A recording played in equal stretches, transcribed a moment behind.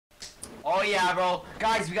Oh yeah, bro.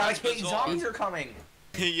 Guys, we got a cage. Zombies are coming.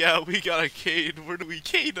 Yeah, we got a cade. Where do we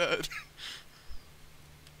cade at?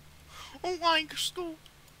 Oh my school.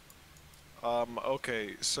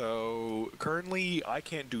 Okay, so currently I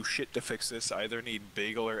can't do shit to fix this. I either need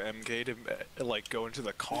Bagel or MK to like go into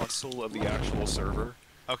the console of the actual server.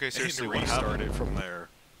 Okay, seriously, and what restart happened? it from there.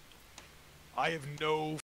 I have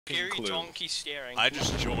no clue. donkey staring. I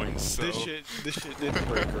just joined, so This shit didn't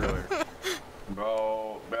break earlier.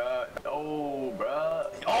 Bro, bruh. Oh, bruh.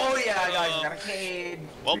 Oh yeah, guys, we got a cage.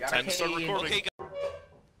 Well, We got a time to start cage. recording. Okay,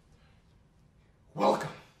 Welcome.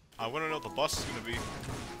 I want to know what the bus is gonna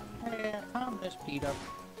be. Yeah, I'm just Peter.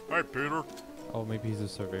 Alright, Peter. Oh, maybe he's a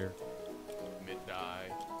surveyor. Mid-die.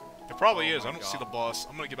 It probably Oh is. I my don't see the God. boss.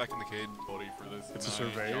 I'm gonna get back in the cade. Buddy for this It's a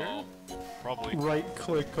tonight, surveyor? y'all. Probably. Right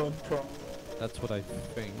click on prop. That's what I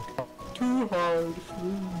think. Too hard,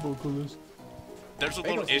 vocalist. There's a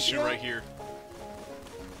little issue right here.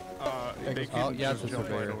 Oh, yeah, it's a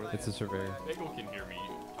surveyor. It's a surveyor. Bagel can hear me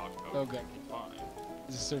talk about Oh, God. fine.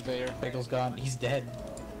 He's a surveyor. Pickle's gone. He's dead.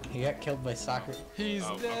 He got killed by soccer. He's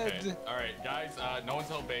dead. Okay. Alright, guys, no one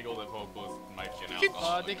tell Bagel that Vocalist might get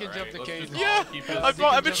out. They can jump the cage. Yeah,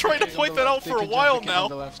 I've been trying to point that out for a while now.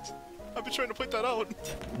 I've been trying to point that out.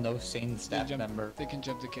 No sane staff member. They can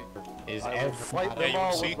jump the cage. Is Fight Yeah, them you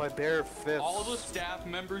all see? with my bare fists. All the staff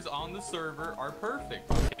members on the server are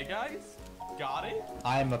perfect. Okay, guys? Got it?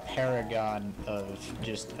 I'm a paragon of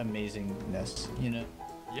just amazingness, you know?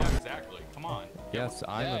 Yeah, exactly. Come on. Yes,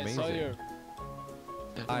 I'm amazing.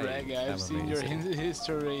 I Rag, I've am seen your amazing.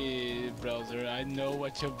 history browser. I know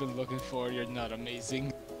what you've been looking for. You're not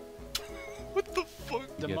amazing. What the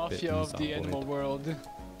fuck? The get mafia bitten, of the Zomboid. animal world.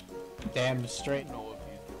 Damn straight.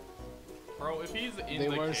 Bro, if he's in They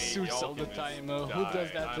the wear cage, suits y'all all the can time. just Who die, does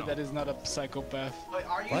and I that? don't- That is not a psychopath. Wait,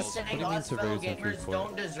 are you What? What saying do you mean us fellow surveyors in food gamers court?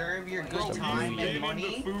 don't deserve your Bro, good you time get and in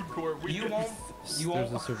money? the food court. We You can- won't. You There's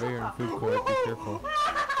won't. a surveyor in food court. Be careful.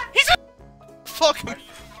 Fuck!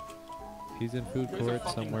 He's in food You guys are court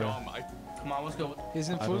fucking somewhere. dumb. Come on, let's go. He's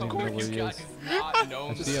in I food don't even court. know where You he guys is. not know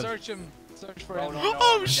I Just see him. search him. Search for him.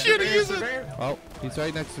 Oh shit, he is it! Oh, he's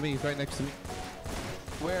right next to me. He's right next to me.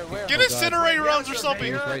 Where? Get Oh, incinerator rounds or He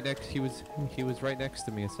something! was right next. He was right next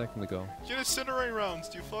to me a second ago. Get incinerator rounds,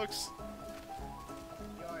 you fucks.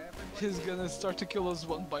 He's gonna start to kill us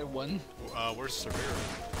one by one. Where's Surveyor?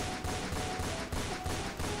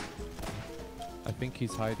 I think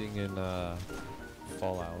he's hiding in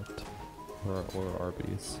Fallout or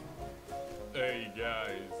Arby's. Hey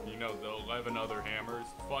guys, you know the 11 other hammers?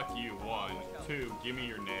 Fuck you, 1. 2, give me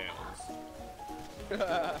your nails.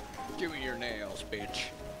 Give me your nails, bitch.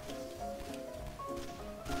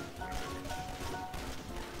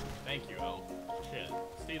 Thank you, Elk. Shit.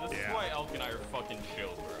 See, this is why Elk and I are fucking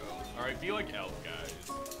chill, bro. Alright, be like Elk, guys.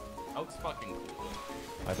 Elk's fucking cool.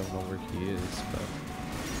 I don't know where he is, but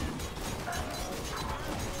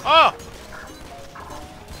Ah!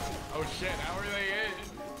 Oh shit, how are they in?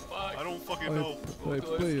 Fuck. I don't fucking know.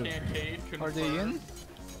 Vocalist can't cade, Are they in?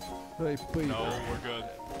 No, we're good.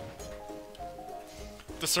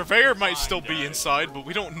 The Surveyor might still be inside, but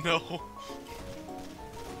we don't know.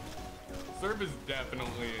 Serb is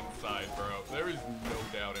definitely inside, bro. There is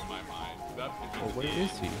no doubt in my mind. That bitch where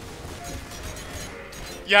is he?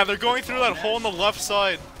 Yeah, they're going through that hole on the left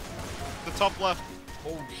side. The top left.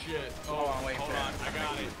 Oh shit. Oh, Hold on, wait hold for on. it. I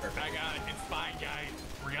got it. I got it. It's fine, guys.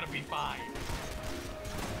 We're gonna be fine.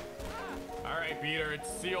 Alright, Peter, it's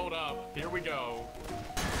sealed up. Here we go.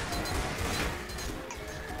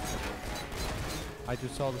 I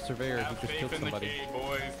just saw the surveyor Have who just faith killed in the somebody. cave,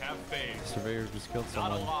 boys. Have faith. The surveyor just killed Not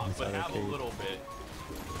someone a lot, but inside a have a cave. little bit.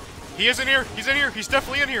 He is in here. He's in here. He's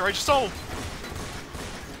definitely in here. I just saw him.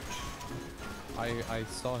 I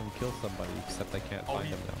saw him kill somebody, except I can't Oh, find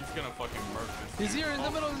him now. he's gonna fucking murk this. He's here in the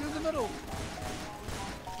middle. He's in the middle.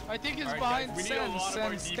 I think he's Alright, behind guys, we need a lot of our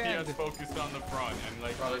DPS stand. focused on the front and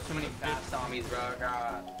like. Bro, there's too many fast zombies, bro.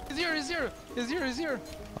 God. He's here. He's here. He's here. He's here.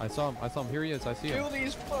 I saw him. Here he is. I see him.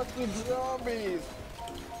 these fucking zombies!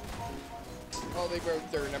 Oh, they broke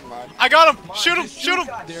there. Never mind. I got him. Come on, Shoot him. just Shoot him.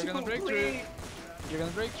 God, They're gonna shoot, break through. please. You're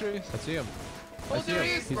gonna break through. I see him. Oh, I see there him.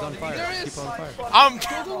 he is. He's on fire. There he Keep is. on fire. I'm.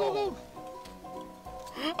 Go, go, go, go.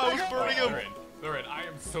 I was burning They're him. in. They're in. I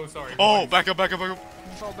am so sorry. Oh, boys. back up. Back up. Back up.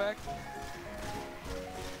 Fall back.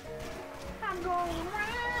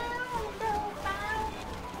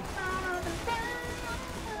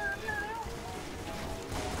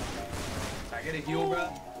 I get a heal, bro.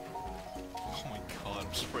 Oh my god.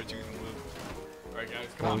 I'm surprised you even live. Alright, guys,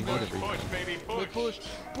 come Oh, on, we push, need to push, baby, push.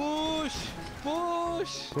 Push.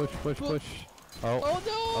 Push. Push. Push. Oh.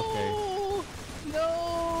 Oh no!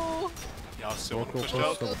 No! Yeah, so Vocal pushed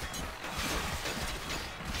out. push.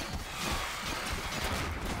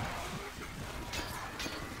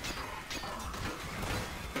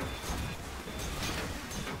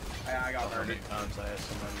 many times I asked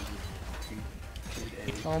somebody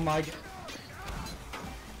to Oh my god.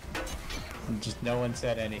 Just no one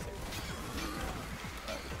said anything.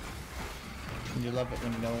 And you love it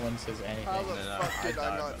when no one says anything. How the fuck did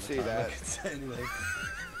I not see that?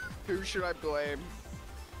 Who should I blame?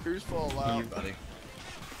 Who's full of love? You, buddy.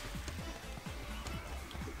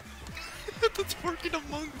 The twerking of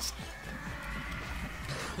monks.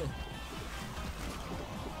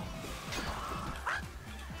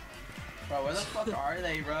 Bro, where the fuck are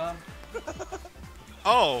they, bro?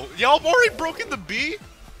 Oh, y'all already broken the B?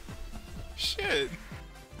 Shit.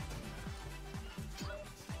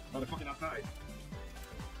 Oh, they're fucking outside.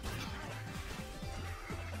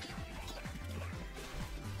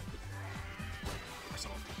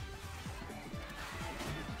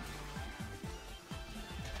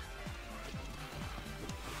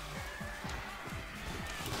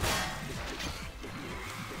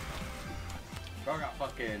 Bro got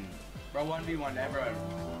fucking... Bro 1v1 everyone.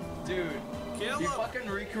 Dude, he fucking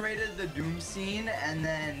recreated the Doom scene and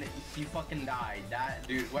then he fucking died. That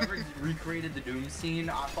dude, whoever recreated the Doom scene,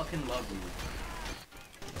 I fucking love you.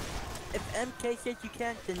 If MK says you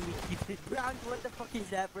can't, then we keep it. Brown, what the fuck is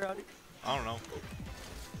that, bro? I don't know.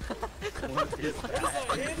 What is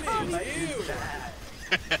that?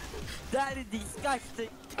 That is disgusting.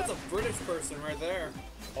 That's a British person right there.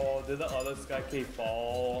 Oh, did the other Sky K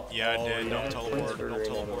fall? Yeah, I did. Don't teleport. Don't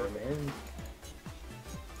teleport.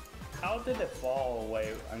 How did it fall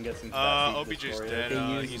away? I'm guessing. OBJ's dead.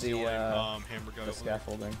 He's the hamburger. The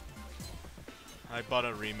scaffolding. I bought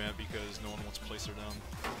a remap because no one wants to place her down.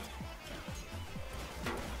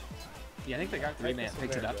 Yeah, I think the guy remap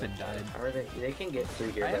picked it up and died. Or they can get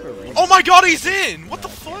through here. Oh my god, he's in! What the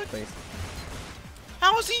fuck?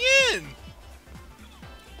 How is he in?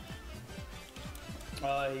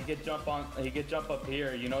 He could jump on. He could jump up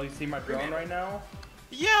here. You know, you see my drone right now?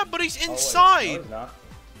 Yeah, but he's inside. Oh, wait, no, he's not.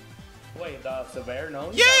 Wait, the Surveyor?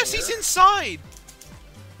 No. Yes, he's inside.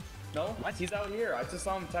 No, what? He's out here. I just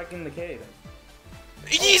saw him attacking the cave.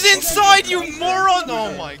 He's inside, you moron!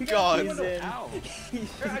 Oh my god. He's in. Ow.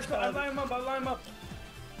 I line him up. I line him up.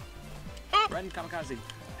 Run, kamikaze.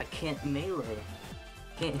 I can't melee.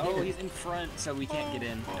 Oh, he's in front, so we can't get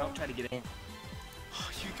in. Don't try to get in.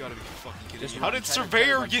 You gotta be fucking kidding me. How did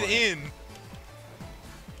Surveyor get in?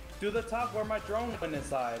 To the top where my drone went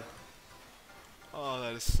inside. Oh,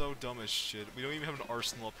 that is so dumb as shit. We don't even have an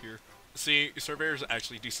arsenal up here. See, Surveyor's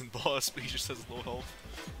actually a decent boss, but he just has low health.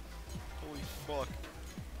 Holy fuck.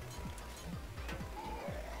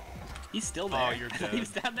 He's still there. Oh, you're dead. He's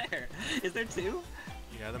down there. Is there two?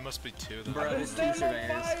 Yeah, there must be two. Bro, there's two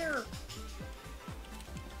Surveyors.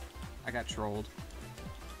 I got trolled.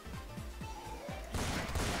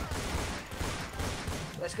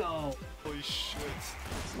 Let's go. Holy shit.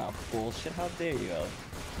 It's not bullshit. How dare you?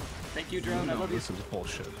 Thank you, drone. I love you. This is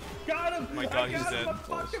bullshit. Got him! Oh my god, he's dead.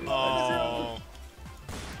 Oh.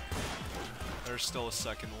 There's still a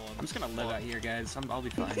second one. I'm just gonna live out here, guys. I'll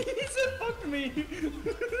be fine. He said fuck me!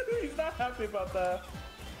 He's not happy about that.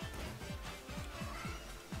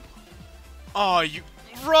 Oh, you...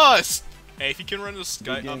 Rust! Hey, if you can run the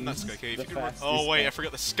Sky... not Sky Cave. If you can run... Oh, wait, I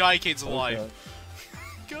forgot the Sky Cade's alive.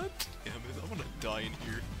 God damn it, I'm gonna die in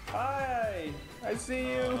here. Hi! I see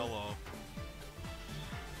you! Hello.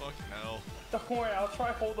 Fucking hell. Don't worry, I'll try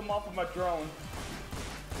to hold them off with my drone.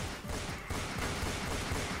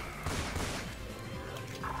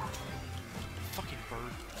 Fucking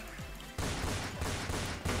bird.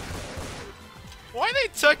 Why are they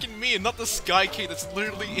attacking me and not the Sky Cade that's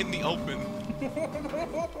literally in the open? I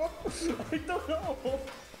don't know.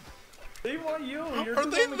 They want you. You're Are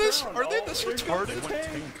they this? ground. Are they this retarded?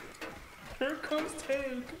 Here comes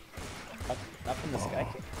Tank. Up in the Sky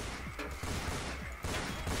Cade.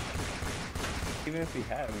 Even if we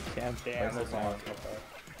had, we can't Damn, place it down.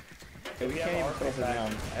 We can't even place it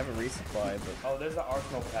down. I have a resupply, but... Oh, there's an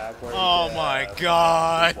arsenal pack where Oh my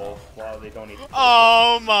god! Wow, they don't need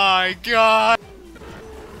Oh my god!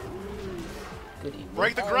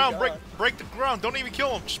 Break the Oh, ground! God. Break the ground! Don't even kill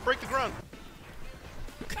him! Just break the ground!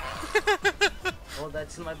 Oh,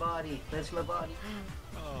 that's my body. That's my body.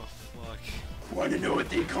 Oh fuck. Wanna know what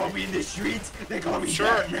they call me in the streets? They call me Sure.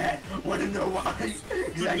 Batman. Wanna know why?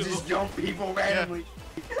 Because I just jump people randomly.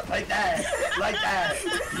 Like that. Like that.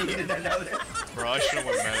 You didn't know this? Bro, I should've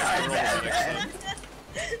went I'm Maddox. Batman.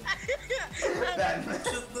 Batman.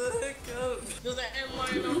 Shut the heck up. There's an M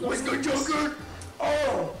line on the What's good, Joker?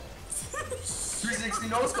 Oh! 360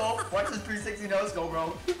 no scope. Watch this 360 no scope,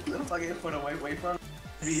 bro. Little fucking foot away from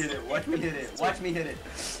me. Hit it. Watch me hit it. Watch me hit it.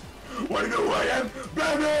 Wanna know who I am?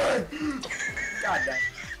 Batman! God damn.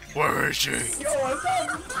 Where is she? Yo, what's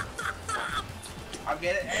up? I I'm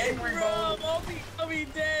getting angry, bro. I'll be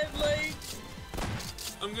dead, like.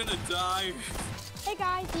 I'm gonna die. Hey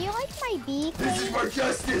guys, do you like my beak? This is for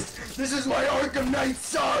justice! This is why Arkham Knight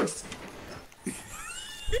sucks!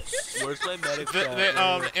 Where's my medic? The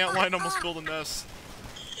antlion almost built a nest.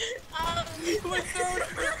 My throat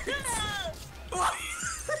hurts. Why?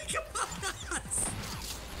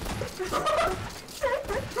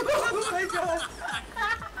 Oh my god!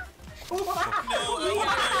 No, I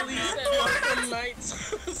said Arkham Knight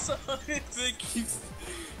sucks. It keeps...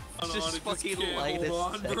 Just fucking light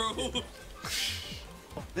hold on, bro.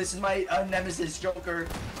 This is my nemesis, Joker.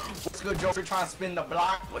 What's good, Joker? Trying to spin the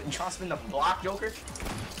block? What, you trying to spin the block, Joker?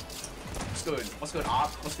 What's good? What's good,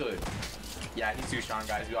 Op? What's good? Yeah, he's too strong,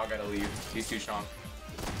 guys. We all gotta leave. He's too strong.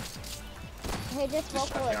 Hey, just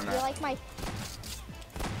vocalist, do you like my...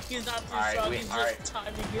 He's not too strong, he's just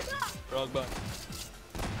time to get out. Wrong button.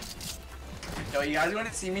 Yo, you guys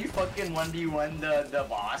wanna see me fucking 1v1 the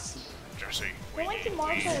boss? Jesse. I like the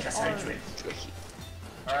Marshall's art.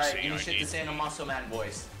 Alright, give me shit to say in a muscle man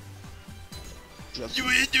voice. You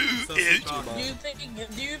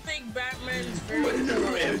think Batman's very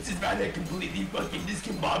cool? This Batman completely fucking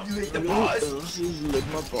discombobulate the boss? Lick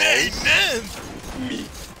my balls. Hey, man! Me.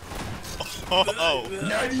 Oh.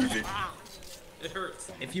 Not even. It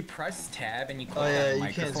hurts. If you press tab and you click on the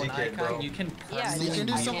microphone icon, you can press you can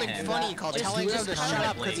do something funny called telling him to shut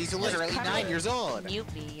up because he's literally 9 years old.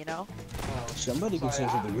 Mute me, you know? Somebody could say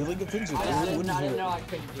something really good things about I didn't know I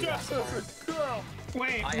couldn't do that.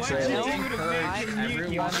 Wait, I what? encourage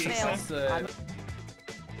everyone to press the...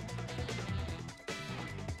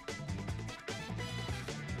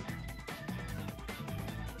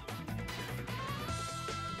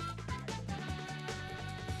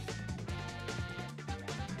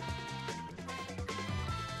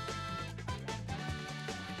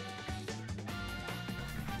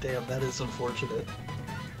 Damn, that is unfortunate.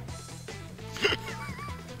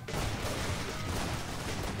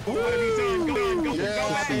 What have you done? Go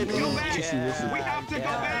back! baby. Go back! Yeah. We have to go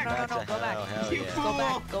back! No, go back. You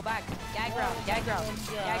fool! Go back. Gag round.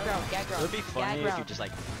 It would be funny if you just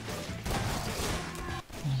like...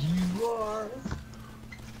 You are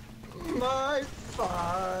my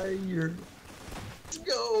fire. Let's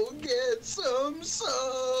go get some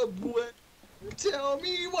Subway. Tell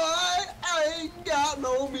me why I ain't got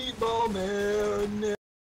no meatball man.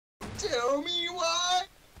 Tell me why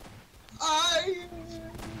I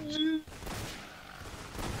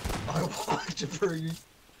want to breathe.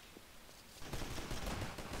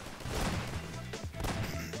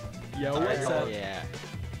 Yo, what's up? Yeah.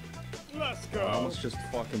 Let's I almost just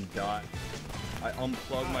fucking died. I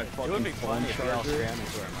unplugged my fucking phone charger.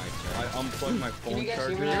 I unplugged my phone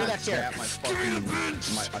charger. I zapped my fucking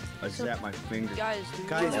I zapped my finger. Guys,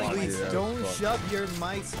 please don't shove your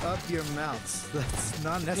mics up your mouths. That's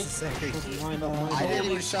not necessary. I didn't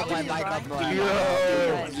even shove my mic up my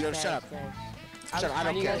Yo, shut up. I I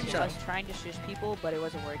don't care. Shut up. was trying to shush people, but it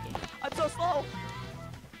wasn't working. I'm so slow.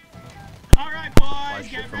 Alright, boys,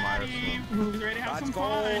 get ready. Who's ready to have some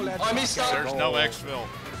fun? There's no exfil.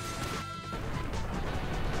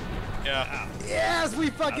 Yeah. Yes, we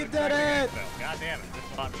fucking did it! God damn it.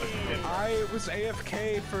 I was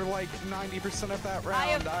AFK for like 90% of that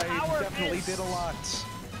round. I definitely did a lot.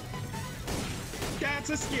 That's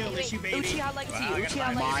a skill issue, baby. Uchiha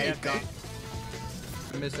legacy.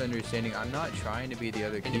 Misunderstanding. I'm not trying to be the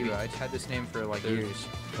other Kiba. I just had this name for like years.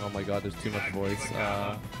 Oh my god, there's too much voice.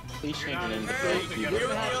 Please change it into Hey, you're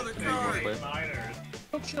the other card.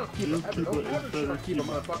 Kiba,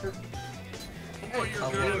 motherfucker. Oh, you're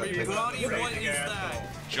gonna be bloody. What is that?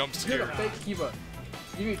 Jump scare. Fake Kiba.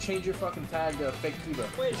 You need to change your fucking tag to fake Kiba.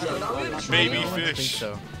 Baby I think fish.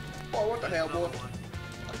 so. Oh, what the hell, boy?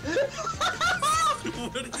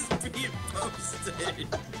 What is being posted?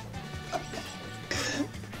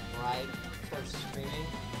 Right? Start screaming.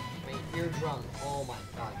 Wait, you're drunk. Oh my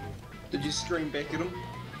god, dude. Did you stream back at him?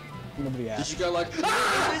 Nobody asked. Did you go like,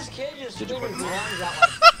 This kid just screaming his lungs out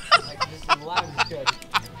like just as loud as he could.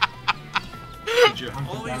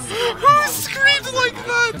 Who screams like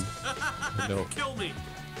that? No. Kill me.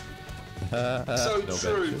 so no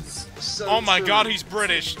true. benches. So Oh my true. god, he's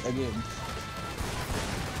British. Again.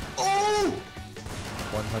 Oh!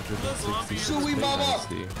 160. Zooey mama!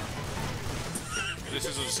 This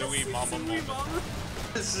is a Zooey Mama moment.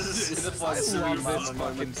 This is the I love this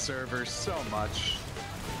fucking server so much.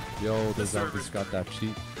 Yo, the zombies got that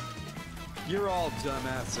cheat. You're all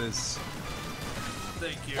dumbasses.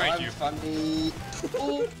 Thank you. Thank you. Funny.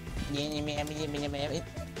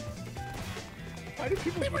 Why do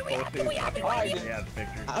people report these?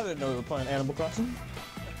 I didn't know they were playing Animal Crossing.